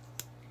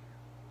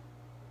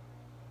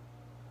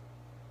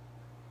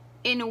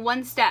in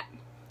one step.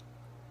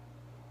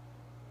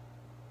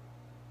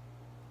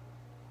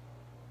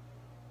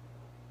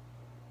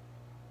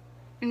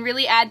 And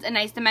really adds a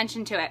nice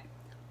dimension to it.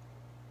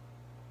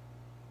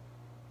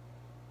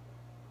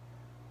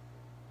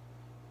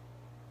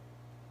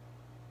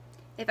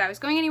 If I was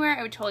going anywhere,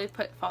 I would totally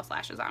put false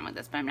lashes on with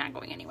this, but I'm not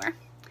going anywhere.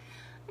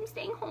 I'm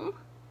staying home.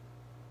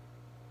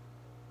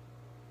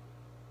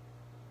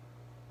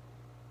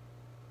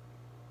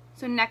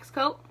 So next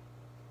coat.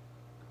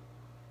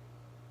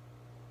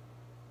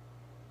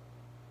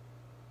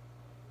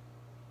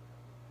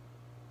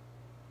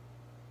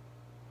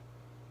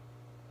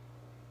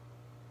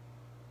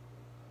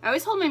 I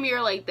always hold my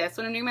mirror like this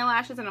when I'm doing my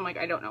lashes, and I'm like,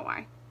 I don't know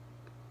why.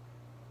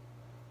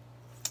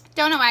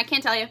 Don't know why, I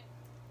can't tell you.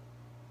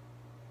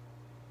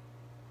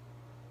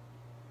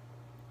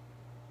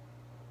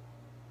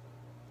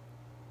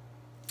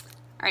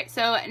 Alright,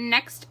 so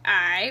next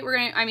eye, we're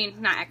gonna, I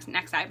mean, not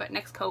next eye, but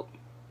next coat.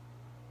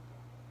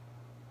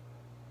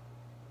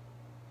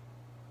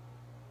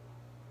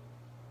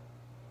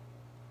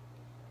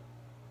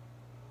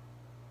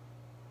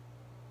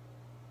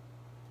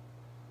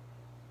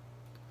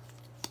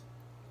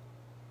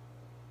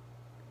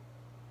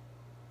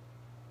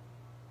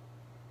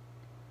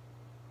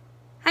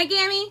 Hi,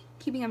 Gammy.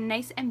 Keeping them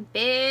nice and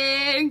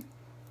big.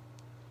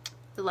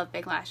 I love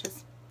big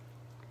lashes.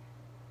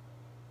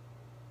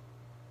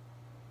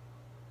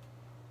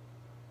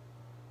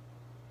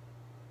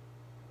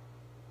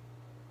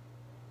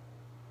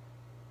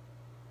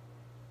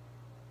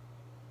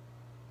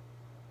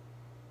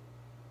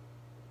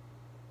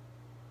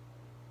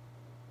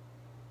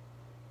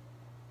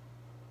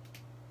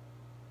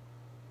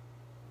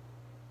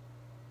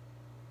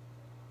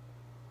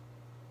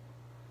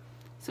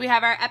 So we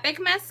have our Epic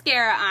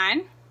Mascara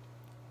on.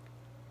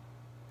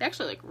 They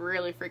actually look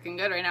really freaking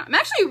good right now. I'm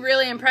actually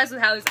really impressed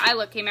with how this eye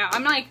look came out.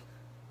 I'm like,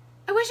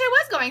 I wish I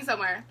was going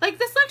somewhere. Like,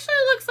 this actually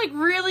looks like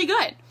really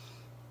good.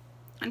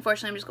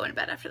 Unfortunately, I'm just going to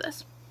bed after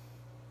this.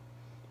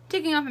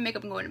 Taking off my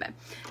makeup and going to bed.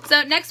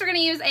 So next we're going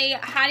to use a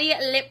Hottie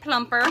Lip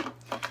Plumper.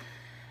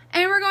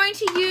 And we're going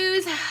to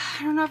use,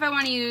 I don't know if I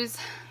want to use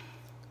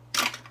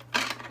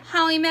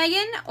Holly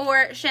Megan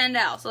or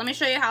Shandelle. So let me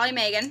show you Holly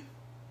Megan.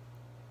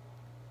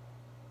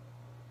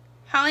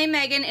 Holly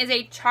Megan is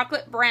a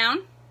chocolate brown,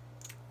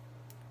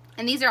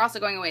 and these are also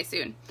going away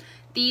soon.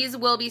 These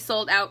will be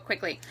sold out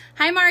quickly.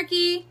 Hi,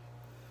 Marky.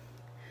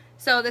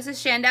 So this is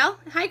Shandelle.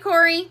 Hi,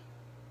 Corey.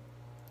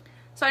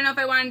 So I don't know if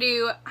I want to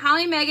do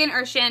Holly Megan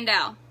or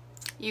Shandelle.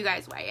 You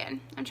guys weigh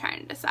in. I'm trying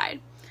to decide.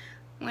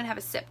 I'm gonna have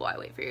a sip while I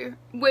wait for you.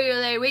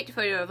 Wait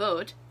for your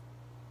vote.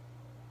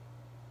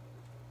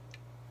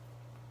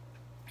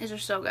 These are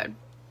so good.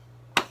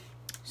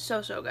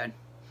 So good.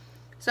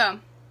 So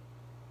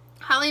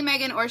Holly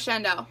Megan or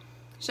Shandelle.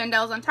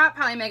 Shandelle's on top,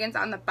 Holly Megan's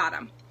on the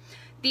bottom.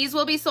 These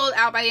will be sold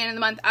out by the end of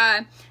the month.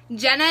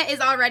 Jenna is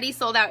already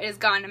sold out. It is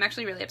gone. I'm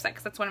actually really upset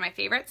because that's one of my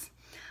favorites.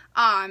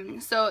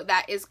 So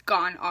that is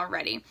gone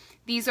already.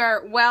 These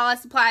are well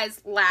as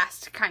supplies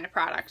last kind of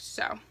product.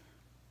 So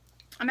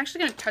I'm actually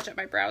going to touch up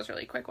my brows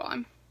really quick while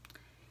I'm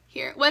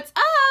here. What's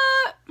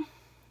up?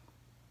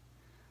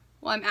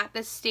 while I'm at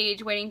this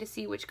stage waiting to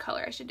see which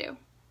color I should do.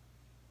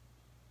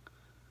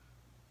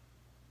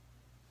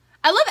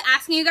 I love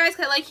asking you guys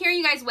because I like hearing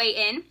you guys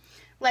weigh in,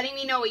 letting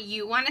me know what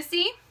you want to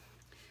see.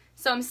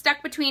 So I'm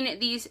stuck between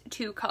these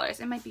two colors.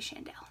 It might be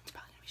Shandelle. It's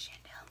probably going to be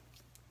Shandelle.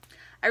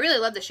 I really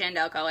love the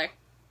Shandelle color.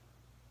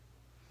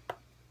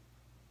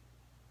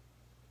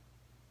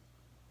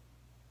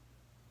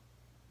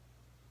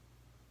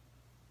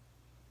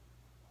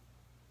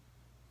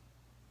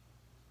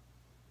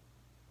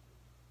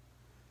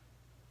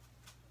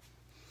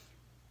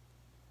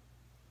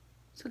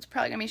 So it's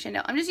probably going to be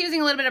Shandelle. I'm just using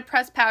a little bit of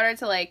pressed powder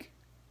to like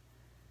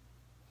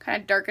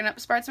kind of darken up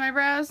parts of my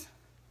brows.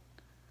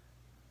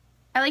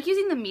 I like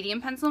using the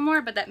medium pencil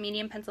more, but that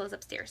medium pencil is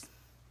upstairs.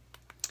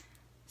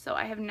 So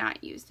I have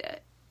not used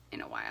it in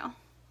a while.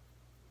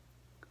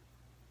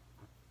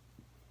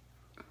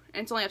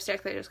 And it's only upstairs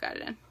because I just got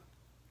it in.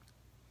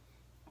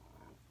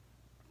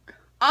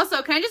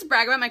 Also, can I just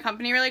brag about my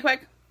company really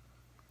quick?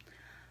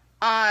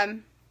 I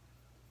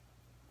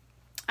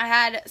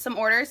had some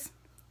orders.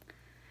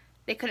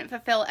 They couldn't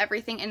fulfill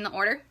everything in the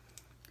order.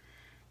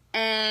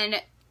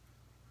 And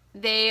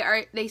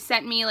they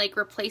sent me like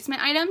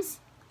replacement items,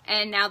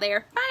 and now they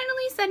are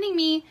finally sending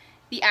me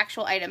the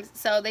actual items.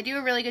 So they do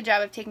a really good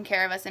job of taking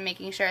care of us and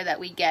making sure that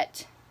we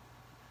get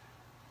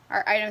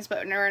our items,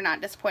 but we're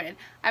not disappointed.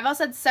 I've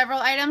also had several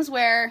items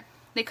where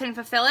they couldn't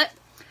fulfill it,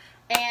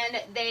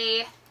 and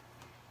they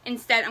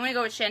instead, I'm gonna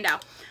go with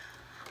Shandelle.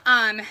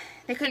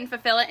 They couldn't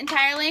fulfill it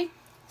entirely,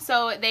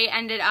 so they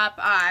ended up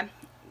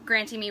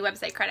granting me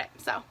website credit.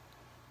 So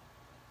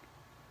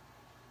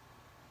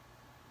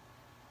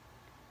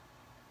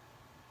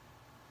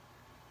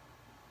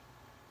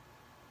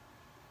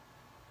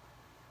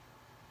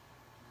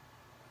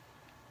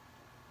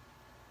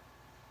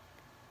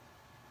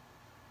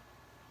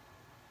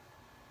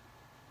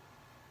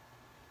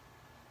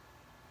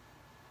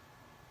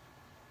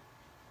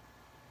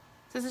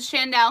this is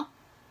Shandelle.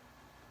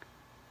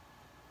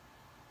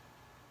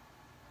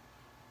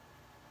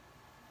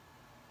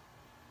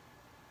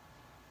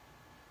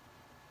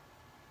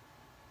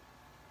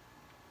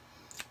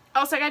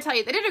 Also, I gotta tell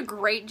you, they did a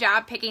great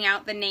job picking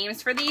out the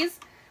names for these.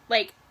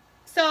 Like,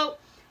 so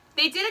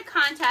they did a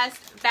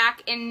contest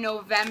back in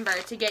November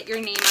to get your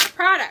name on a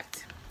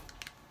product.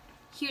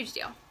 Huge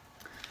deal.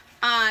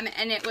 And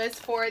it was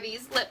for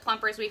these lip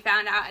plumpers we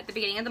found out at the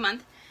beginning of the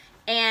month.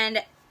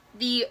 And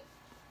the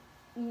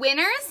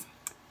winners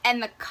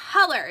and the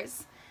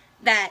colors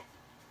that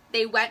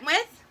they went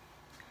with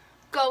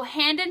go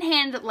hand in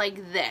hand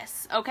like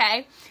this,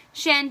 okay?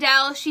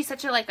 Shandelle, she's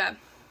such a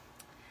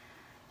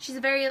she's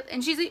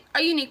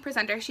a unique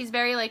presenter. She's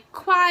very like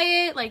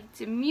quiet, like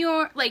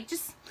demure, like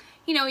just,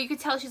 you know, you could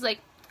tell she's like,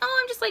 oh,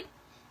 I'm just like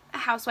a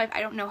housewife.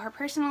 I don't know her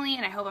personally,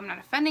 and I hope I'm not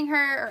offending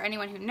her or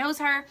anyone who knows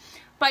her.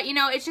 But, you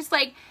know, it's just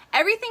like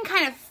everything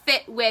kind of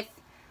fit with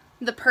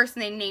the person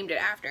they named it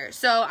after.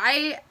 So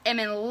I am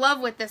in love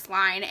with this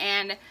line,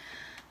 and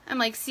I'm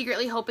like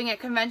secretly hoping at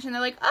convention they're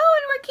like, oh,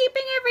 and we're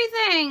keeping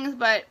everything,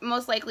 but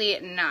most likely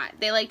not.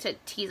 They like to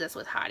tease us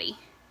with Hottie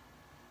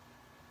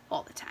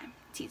all the time,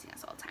 teasing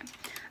us all the time.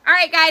 All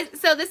right, guys,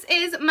 so this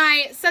is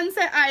my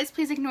sunset eyes.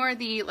 Please ignore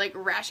the like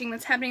rashing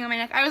that's happening on my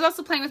neck. I was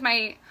also playing with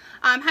my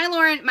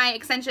Lauren, my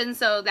extensions,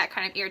 so that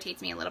kind of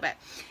irritates me a little bit.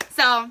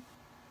 So,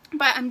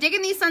 but I'm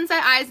digging these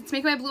sunset eyes. It's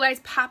making my blue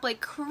eyes pop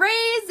like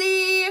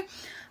crazy.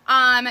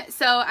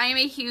 So I am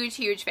a huge,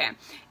 huge fan.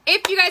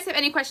 If you guys have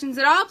any questions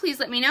at all, please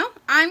let me know.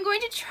 I'm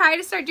going to try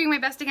to start doing my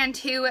best again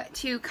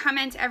to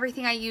comment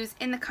everything I use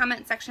in the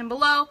comment section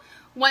below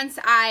once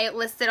I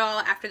list it all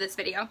after this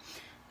video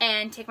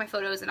and take my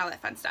photos and all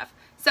that fun stuff.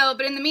 So,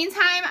 but in the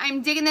meantime,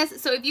 I'm digging this.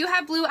 So if you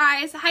have blue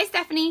eyes, hi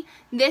Stephanie,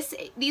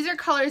 these are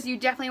colors you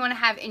definitely want to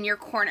have in your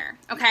corner,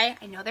 okay?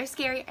 I know they're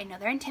scary, I know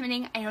they're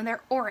intimidating, I know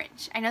they're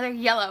orange, I know they're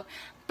yellow,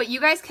 but you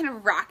guys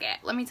can rock it.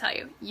 Let me tell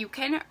you, you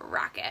can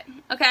rock it,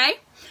 okay?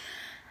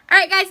 All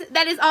right, guys,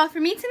 that is all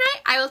for me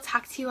tonight. I will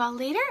talk to you all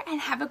later,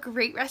 and have a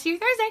great rest of your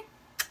Thursday.